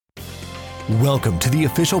Welcome to the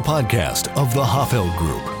official podcast of the Hoffeld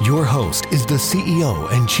Group. Your host is the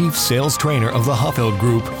CEO and Chief Sales Trainer of the Hoffeld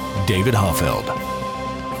Group, David Hoffeld.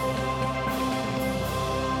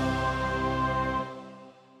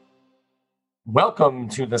 Welcome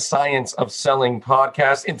to the Science of Selling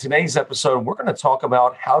podcast. In today's episode, we're going to talk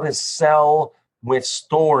about how to sell with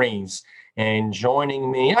stories. And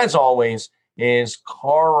joining me, as always, is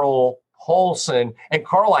Carl Polson. And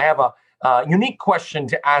Carl, I have a unique question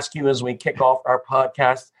to ask you as we kick off our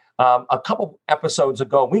podcast. A couple episodes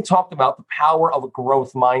ago, we talked about the power of a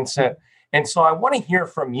growth mindset. And so I want to hear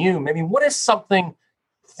from you. Maybe what is something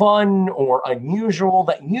fun or unusual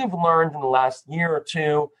that you've learned in the last year or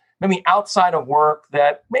two, maybe outside of work,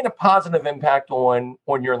 that made a positive impact on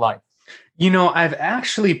your life? You know, I've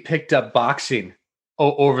actually picked up boxing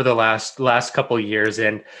over the last couple of years,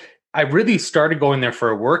 and I really started going there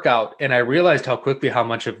for a workout, and I realized how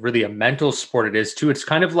much of really a mental sport it is too. It's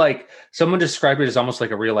kind of like someone described it as almost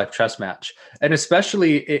like a real life chess match. And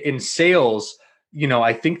especially in sales, you know,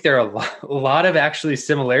 I think there are a lot of actually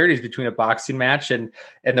similarities between a boxing match and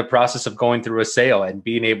the process of going through a sale and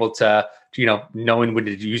being able to, you know, knowing when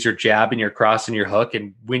to use your jab and your cross and your hook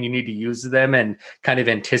and when you need to use them and kind of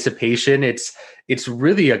anticipation. It's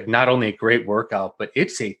really not only a great workout, but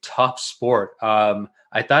it's a tough sport.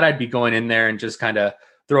 I thought I'd be going in there and just kind of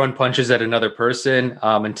throwing punches at another person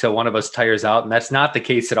until one of us tires out. And that's not the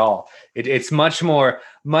case at all. It's much more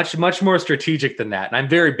strategic than that. And I'm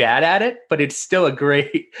very bad at it, but it's still a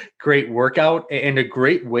great workout and a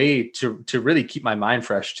great way to really keep my mind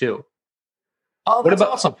fresh too. Oh, that's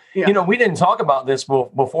awesome. Yeah. You know, we didn't talk about this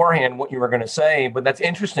beforehand, what you were going to say, but that's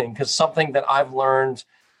interesting because something that I've learned,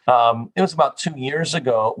 it was about 2 years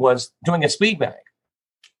ago, was doing a speed bag.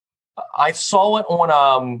 I saw it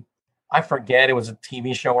on, I forget, it was a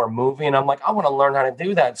TV show or a movie. And I'm like, I want to learn how to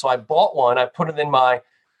do that. So I bought one. I put it in my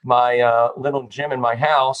little gym in my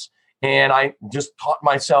house. And I just taught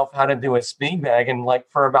myself how to do a speed bag. And like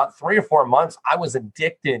for about 3 or 4 months, I was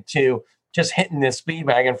addicted to just hitting this speed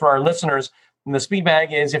bag. And for our listeners, the speed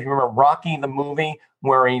bag is, if you remember Rocky, the movie,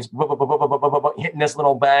 where he's hitting this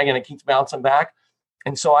little bag and it keeps bouncing back.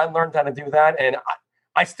 And so I learned how to do that. And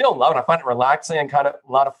I still love it. I find it relaxing and kind of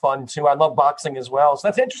a lot of fun too. I love boxing as well. So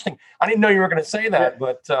that's interesting. I didn't know you were going to say that,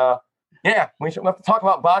 but yeah, we'll have to talk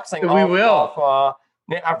about boxing. We will.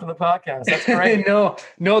 After the podcast. That's great. No,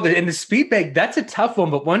 and the speed bag, that's a tough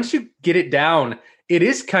one. But once you get it down, it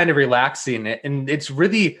is kind of relaxing. And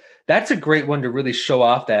that's a great one to really show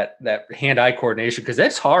off that hand-eye coordination, because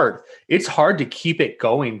that's hard. It's hard to keep it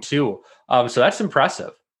going too. So that's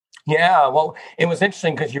impressive. Yeah, well, it was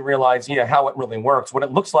interesting because you realize, how it really works. What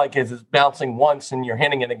it looks like is it's bouncing once and you're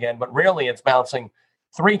hitting it again, but really it's bouncing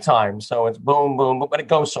 3 times. So it's boom, boom, but it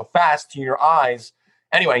goes so fast to your eyes.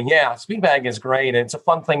 Anyway, yeah, speed bag is great. It's a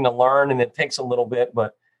fun thing to learn, and it takes a little bit,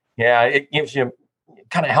 but yeah, it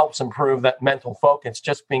kind of helps improve that mental focus,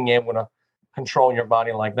 just being able to control your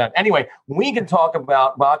body like that. Anyway, we can talk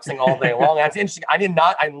about boxing all day long. That's interesting.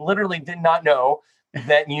 I literally did not know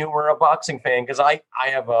that you were a boxing fan, because I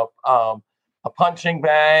have a punching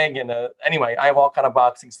bag and anyway, I have all kind of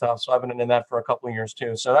boxing stuff. So I've been in that for a couple of years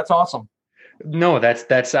too. So that's awesome. No,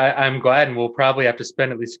 I'm glad. And we'll probably have to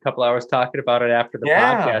spend at least a couple hours talking about it after the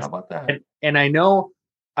podcast. How about that? And I know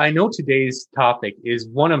today's topic is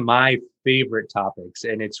one of my favorite topics,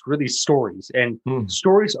 and it's really stories. And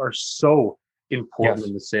stories are so important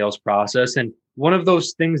in the sales process. And one of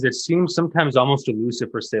those things that seems sometimes almost elusive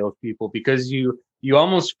for salespeople, because you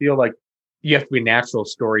almost feel like you have to be a natural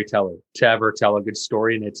storyteller to ever tell a good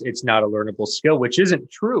story. And it's not a learnable skill, which isn't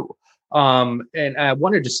true. And I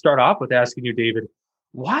wanted to start off with asking you, David,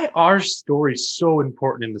 why are stories so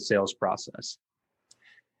important in the sales process?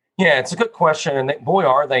 Yeah, it's a good question. And boy,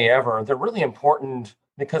 are they ever. They're really important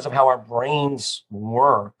because of how our brains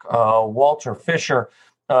work. Walter Fisher,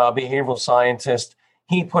 behavioral scientist,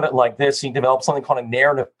 he put it like this. He developed something called a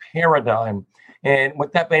narrative paradigm. And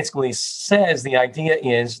what that basically says, the idea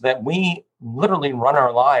is that we literally run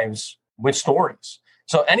our lives with stories.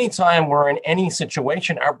 So anytime we're in any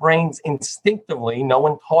situation, our brains instinctively, no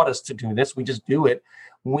one taught us to do this, we just do it.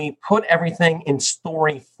 We put everything in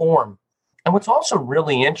story form. And what's also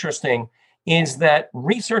really interesting is that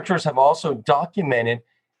researchers have also documented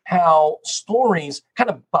how stories kind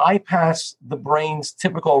of bypass the brain's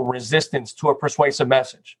typical resistance to a persuasive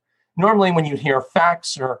message. Normally, when you hear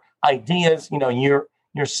facts or ideas,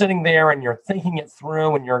 you're sitting there and you're thinking it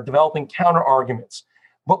through and you're developing counter arguments.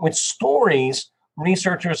 But with stories,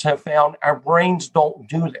 researchers have found our brains don't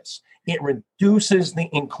do this. It reduces the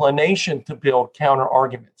inclination to build counter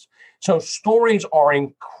arguments. So stories are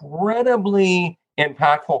incredibly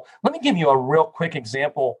impactful. Let me give you a real quick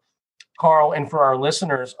example, Carl, and for our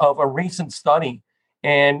listeners, of a recent study,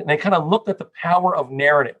 and they kind of looked at the power of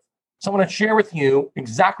narrative. So I want to share with you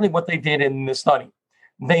exactly what they did in the study.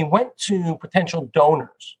 They went to potential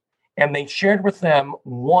donors and they shared with them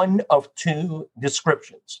one of two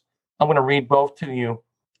descriptions. I'm going to read both to you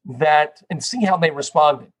and see how they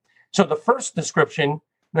responded. So the first description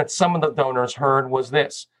that some of the donors heard was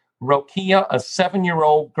this: Rokia, a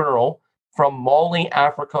 7-year-old girl from Mali,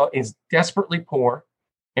 Africa, is desperately poor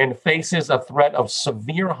and faces a threat of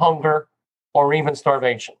severe hunger or even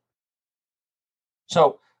starvation.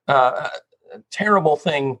 So a terrible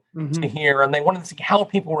thing to hear. And they wanted to see how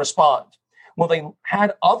people respond. Well, they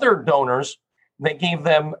had other donors. They gave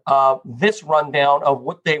them this rundown of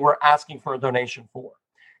what they were asking for a donation for.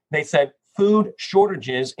 They said food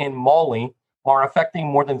shortages in Mali are affecting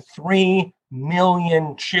more than 3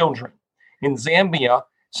 million children. In Zambia,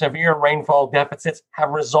 severe rainfall deficits have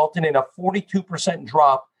resulted in a 42%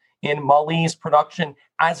 drop in Mali's production.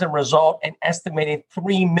 As a result, an estimated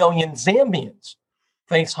 3 million Zambians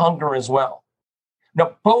face hunger as well.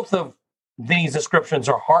 Now, both of these descriptions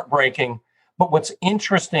are heartbreaking, but what's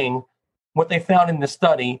interesting, what they found in the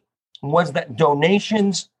study, was that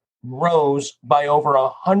donations rose by over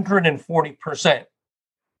 140%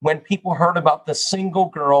 when people heard about the single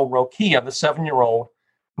girl, Rokia, the 7-year-old,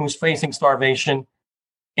 who's facing starvation,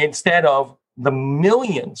 instead of the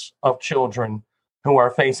millions of children who are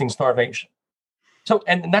facing starvation. So,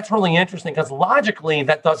 and that's really interesting because logically,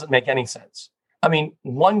 that doesn't make any sense. I mean,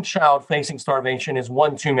 one child facing starvation is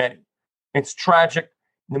one too many. It's tragic,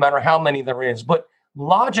 no matter how many there is. But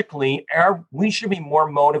logically, we should be more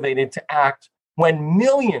motivated to act when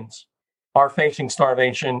millions are facing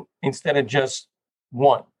starvation instead of just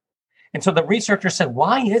one. And so the researchers said,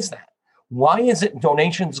 why is that? Why is it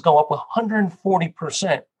donations go up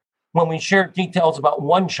 140% when we share details about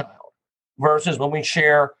one child versus when we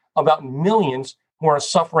share about millions who are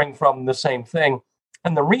suffering from the same thing?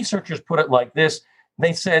 And the researchers put it like this.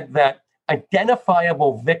 They said that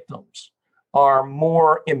identifiable victims are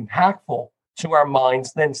more impactful to our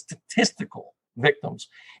minds than statistical victims.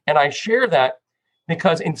 And I share that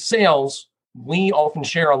because in sales, we often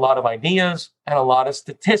share a lot of ideas and a lot of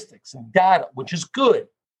statistics and data, which is good,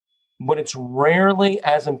 but it's rarely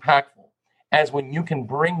as impactful as when you can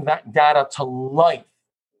bring that data to life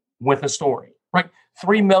with a story, right?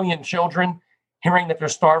 3 million children, hearing that they're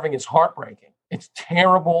starving is heartbreaking. It's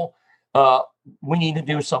terrible. We need to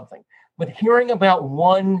do something. But hearing about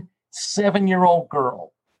one 7-year-old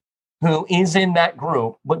girl who is in that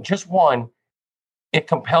group, but just one, it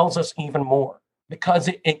compels us even more because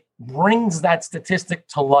it brings that statistic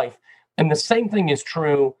to life. And the same thing is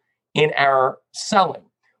true in our selling.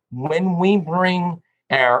 When we bring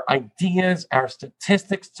our ideas, our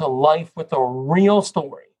statistics to life with a real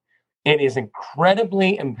story, it is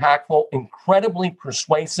incredibly impactful, incredibly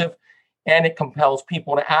persuasive, and it compels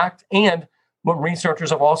people to act. And what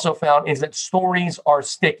researchers have also found is that stories are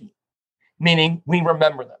sticky, meaning we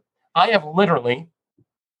remember them. I have literally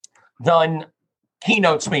done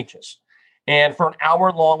keynote speeches and for an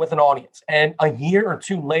hour long with an audience. And a year or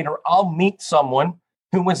two later, I'll meet someone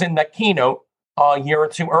who was in that keynote a year or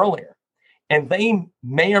two earlier. And they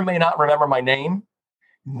may or may not remember my name.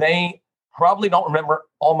 They probably don't remember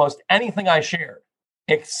almost anything I shared,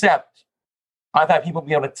 except I've had people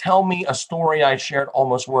be able to tell me a story I shared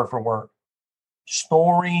almost word for word.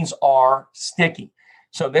 Stories are sticky.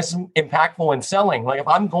 So this is impactful in selling. Like if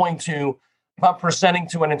I'm presenting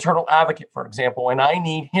to an internal advocate, for example, and I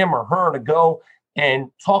need him or her to go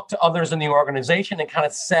and talk to others in the organization and kind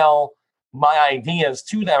of sell my ideas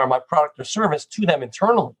to them or my product or service to them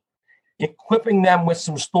internally, equipping them with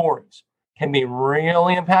some stories can be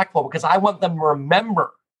really impactful because I want them to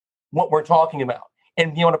remember what we're talking about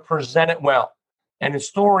and be able to present it well. And the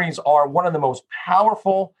stories are one of the most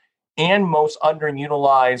powerful and most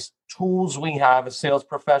underutilized tools we have as sales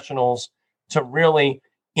professionals to really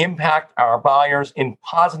impact our buyers in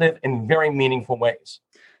positive and very meaningful ways.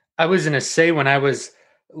 I was going to say, when I was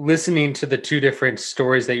listening to the two different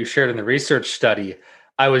stories that you shared in the research study,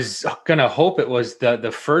 I was going to hope it was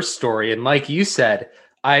the first story. And like you said,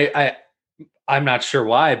 I'm not sure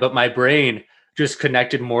why, but my brain just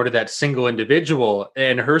connected more to that single individual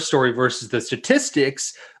and her story versus the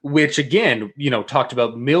statistics, which again, talked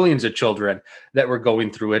about millions of children that were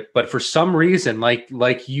going through it. But for some reason,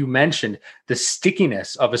 like you mentioned, the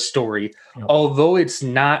stickiness of a story, although it's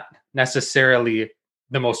not necessarily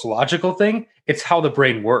the most logical thing, it's how the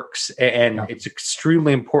brain works. And it's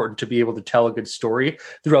extremely important to be able to tell a good story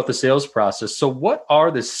throughout the sales process. So what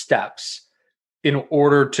are the steps in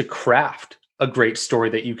order to craft a great story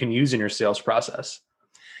that you can use in your sales process?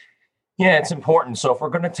 Yeah, it's important. So if we're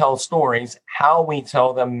going to tell stories, how we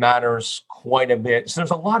tell them matters quite a bit. So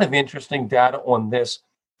there's a lot of interesting data on this.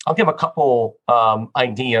 I'll give a couple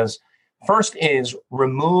ideas. First is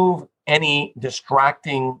remove any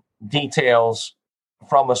distracting details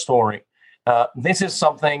from a story. This is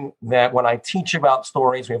something that when I teach about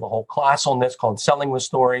stories, we have a whole class on this called Selling with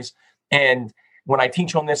Stories. And when I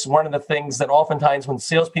teach on this, one of the things that oftentimes when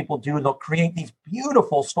salespeople do, they'll create these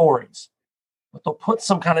beautiful stories, but they'll put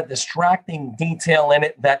some kind of distracting detail in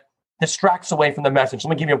it that distracts away from the message. Let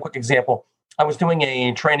me give you a quick example. I was doing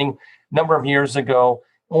a training a number of years ago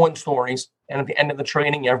on stories. And at the end of the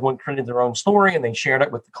training, everyone created their own story and they shared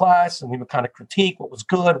it with the class. And we would kind of critique what was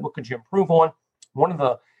good, what could you improve on. One of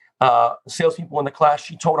the salespeople in the class,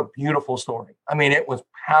 she told a beautiful story. I mean, it was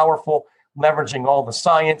powerful, leveraging all the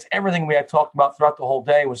science. Everything we had talked about throughout the whole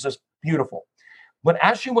day was just beautiful. But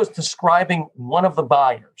as she was describing one of the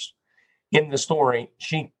buyers in the story,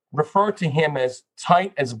 she referred to him as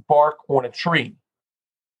tight as bark on a tree.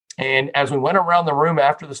 And as we went around the room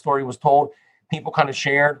after the story was told, people kind of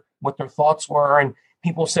shared what their thoughts were. And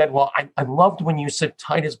people said, well, I loved when you said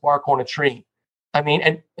tight as bark on a tree. I mean,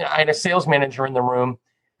 and I had a sales manager in the room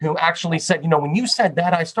who actually said, when you said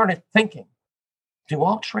that, I started thinking, do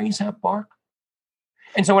all trees have bark?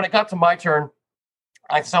 And so when it got to my turn,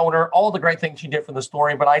 I told her all the great things she did for the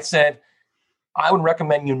story, but I said, I would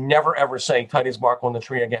recommend you never, ever say tight as bark on the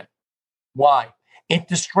tree again. Why? It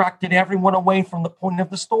distracted everyone away from the point of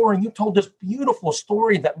the story. You told this beautiful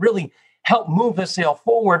story that really helped move the sale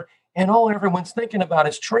forward, and all everyone's thinking about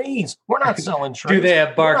is trees. We're not selling trees. Do they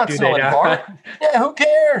have bark? We're not selling bark. Yeah, who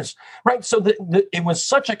cares? Right? So it was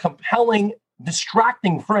such a compelling,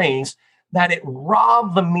 distracting phrase that it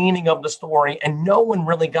robbed the meaning of the story, and no one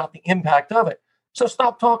really got the impact of it. So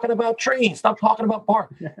stop talking about trees. Stop talking about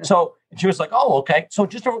bark. So she was like, oh, okay. So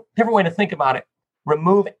just a different way to think about it.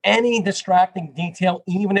 Remove any distracting detail,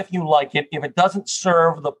 even if you like it. If it doesn't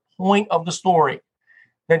serve the point of the story,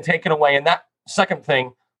 then take it away. And that second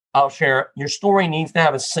thing I'll share, your story needs to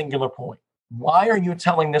have a singular point. Why are you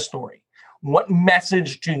telling this story? What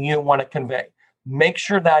message do you want to convey? Make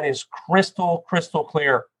sure that is crystal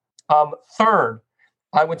clear. Third,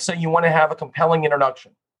 I would say you want to have a compelling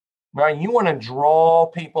introduction, right? You want to draw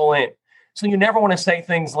people in. So you never want to say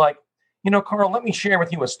things like, Carl, let me share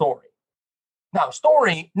with you a story. Now,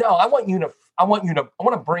 I want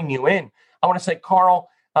to bring you in. I want to say, Carl,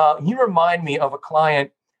 you remind me of a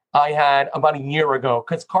client I had about a year ago,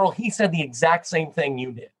 because Carl, he said the exact same thing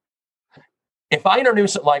you did. If I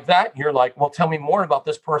introduce it like that, you're like, well, tell me more about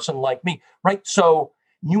this person like me, right? So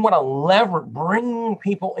you want to bring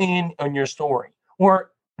people in on your story.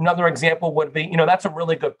 Or another example would be, that's a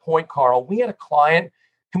really good point, Carl. We had a client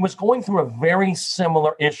who was going through a very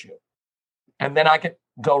similar issue. And then I could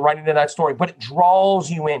go right into that story, but it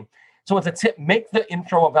draws you in. So it's a tip, make the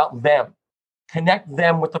intro about them, connect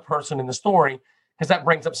them with the person in the story, because that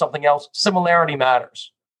brings up something else. Similarity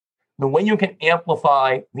matters. The way you can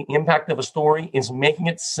amplify the impact of a story is making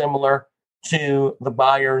it similar to the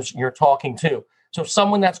buyers you're talking to. So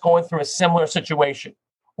someone that's going through a similar situation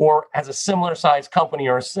or has a similar size company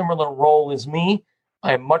or a similar role as me,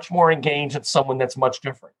 I am much more engaged than someone that's much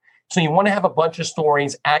different. So you want to have a bunch of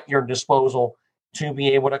stories at your disposal to be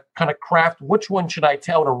able to kind of craft which one should I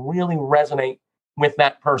tell to really resonate with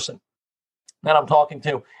that person that I'm talking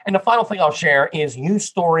to. And the final thing I'll share is use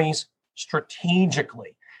stories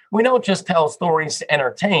strategically. We don't just tell stories to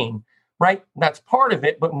entertain, right? That's part of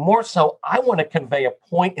it, but more so, I want to convey a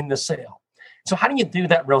point in the sale. So how do you do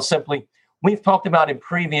that real simply? We've talked about in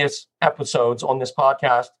previous episodes on this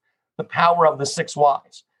podcast, the power of the 6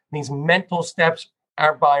 whys. These mental steps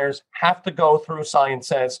our buyers have to go through, science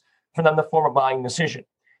says, for them to form a buying decision.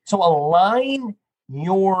 So align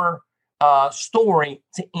your story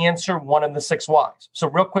to answer one of the 6 whys. So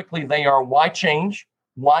real quickly, they are why change,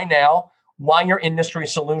 why now, why your industry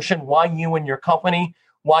solution, why you and your company,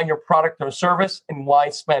 why your product or service, and why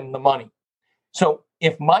spend the money. So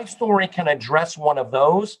if my story can address one of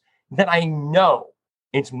those, then I know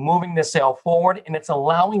it's moving the sale forward and it's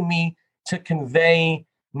allowing me to convey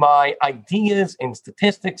my ideas and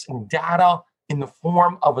statistics and data in the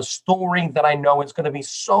form of a story that I know is going to be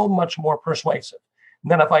so much more persuasive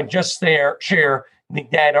than if I just share the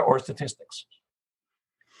data or statistics.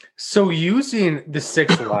 So using the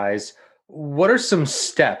 6 whys, what are some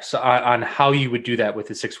steps on how you would do that with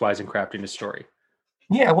the 6 whys and crafting a story?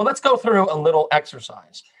 Yeah, well, let's go through a little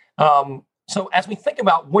exercise. So as we think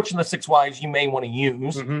about which of the 6 whys you may want to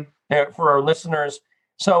use for our listeners,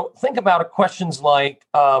 so think about questions like,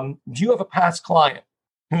 do you have a past client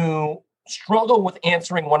who struggled with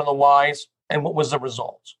answering one of the whys and what was the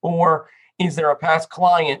result? Or is there a past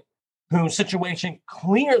client whose situation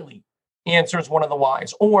clearly answers one of the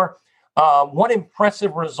whys? Or what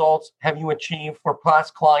impressive results have you achieved for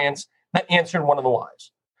past clients that answered one of the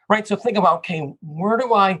whys? Right? So think about, okay, where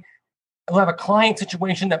do I have a client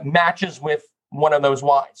situation that matches with one of those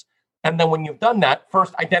whys? And then when you've done that,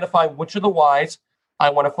 first identify which of the whys I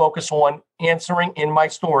want to focus on answering in my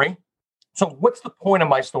story. So what's the point of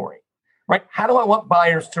my story, right? How do I want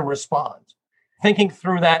buyers to respond? Thinking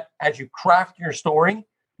through that as you craft your story,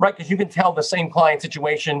 right? Because you can tell the same client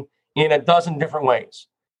situation in a dozen different ways.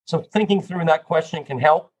 So thinking through that question can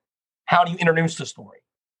help. How do you introduce the story?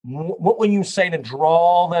 What will you say to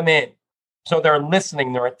draw them in? So they're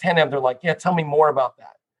listening, they're attentive, they're like, yeah, tell me more about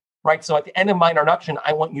that, right? So at the end of my introduction,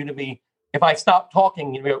 I want you to be, if I stop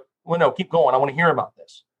talking, you go, well, no, keep going. I want to hear about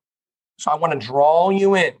this. So I want to draw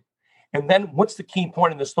you in. And then what's the key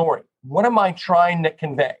point of the story? What am I trying to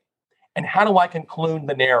convey? And how do I conclude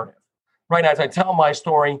the narrative? Right? As I tell my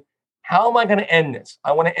story, how am I going to end this?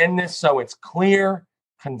 I want to end this so it's clear,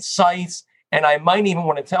 concise, and I might even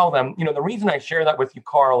want to tell them, the reason I share that with you,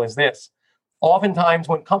 Carl, is this. Oftentimes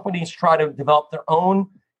when companies try to develop their own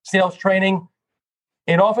sales training,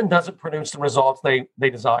 it often doesn't produce the results they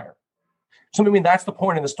desire. So maybe that's the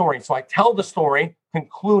point of the story. So I tell the story,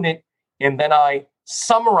 conclude it, and then I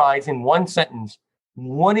summarize in one sentence,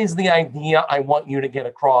 what is the idea I want you to get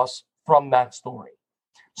across from that story?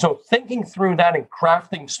 So thinking through that and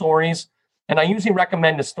crafting stories, and I usually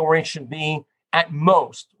recommend a story should be at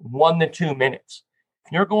most 1 to 2 minutes.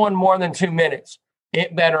 If you're going more than 2 minutes,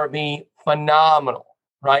 it better be phenomenal,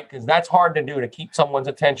 right? Because that's hard to do, to keep someone's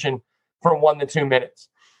attention for 1 to 2 minutes.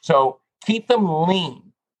 So keep them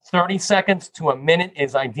lean. 30 seconds to a minute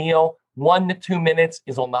is ideal. 1 to 2 minutes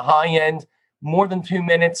is on the high end. More than 2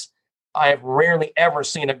 minutes, I have rarely ever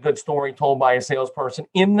seen a good story told by a salesperson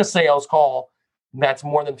in the sales call that's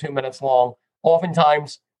more than 2 minutes long.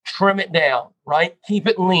 Oftentimes, trim it down, right? Keep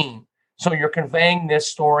it lean. So you're conveying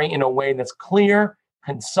this story in a way that's clear,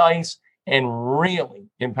 concise, and really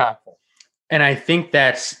impactful. And I think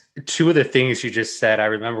that's two of the things you just said. I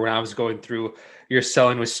remember when I was going through your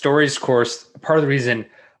Selling with Stories course, part of the reason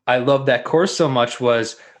I loved that course so much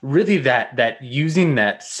was really that using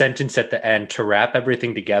that sentence at the end to wrap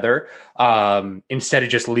everything together, instead of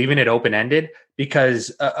just leaving it open-ended,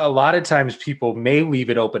 because a lot of times people may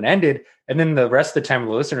leave it open-ended, and then the rest of the time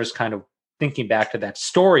the listener is kind of thinking back to that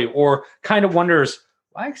story or kind of wonders,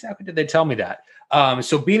 why exactly did they tell me that?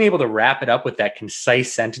 So being able to wrap it up with that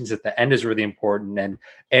concise sentence at the end is really important.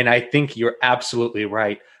 And I think you're absolutely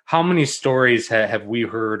right. How many stories have we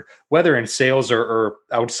heard, whether in sales or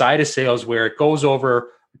outside of sales, where it goes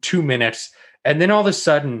over 2 minutes and then all of a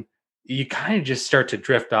sudden you kind of just start to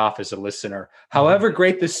drift off as a listener. However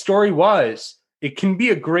great the story was, it can be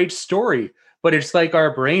a great story, but it's like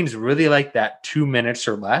our brains really like that 2 minutes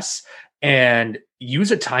or less. And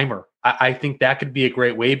use a timer. I think that could be a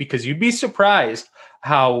great way, because you'd be surprised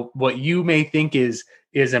how what you may think is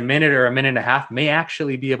a minute or a minute and a half may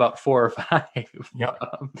actually be about 4 or 5. Yeah.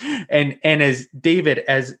 And as David,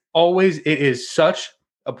 as always, it is such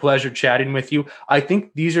a pleasure chatting with you. I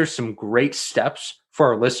think these are some great steps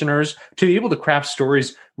for our listeners to be able to craft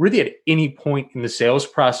stories really at any point in the sales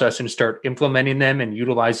process and start implementing them and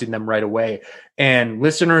utilizing them right away. And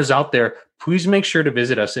listeners out there, please make sure to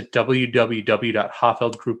visit us at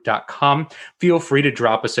www.hofeldgroup.com. Feel free to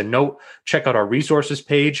drop us a note, check out our resources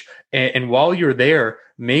page. And while you're there,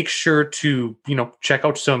 make sure to, check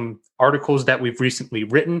out some articles that we've recently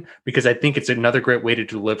written, because I think it's another great way to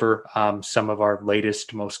deliver some of our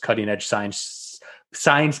latest, most cutting edge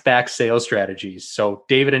science-backed sales strategies. So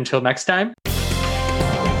David, until next time.